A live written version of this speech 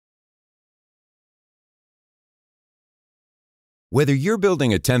Whether you're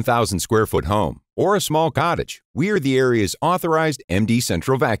building a 10,000 square foot home or a small cottage, we are the area's authorized MD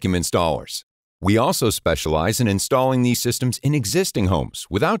Central Vacuum installers. We also specialize in installing these systems in existing homes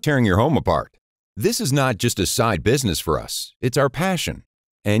without tearing your home apart. This is not just a side business for us, it's our passion.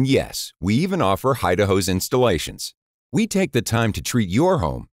 And yes, we even offer hide-a-hose installations. We take the time to treat your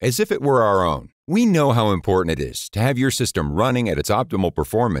home as if it were our own. We know how important it is to have your system running at its optimal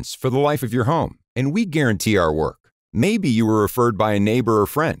performance for the life of your home, and we guarantee our work. Maybe you were referred by a neighbor or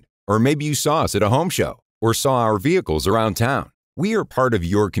friend, or maybe you saw us at a home show, or saw our vehicles around town. We are part of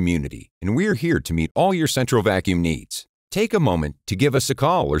your community, and we are here to meet all your central vacuum needs. Take a moment to give us a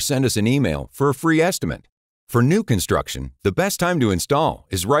call or send us an email for a free estimate. For new construction, the best time to install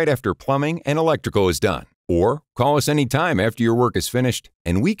is right after plumbing and electrical is done. Or call us anytime after your work is finished,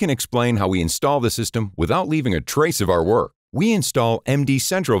 and we can explain how we install the system without leaving a trace of our work. We install MD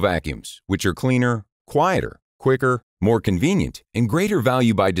Central vacuums, which are cleaner, quieter, quicker, more convenient, and greater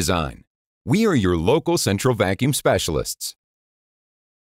value by design. We are your local central vacuum specialists.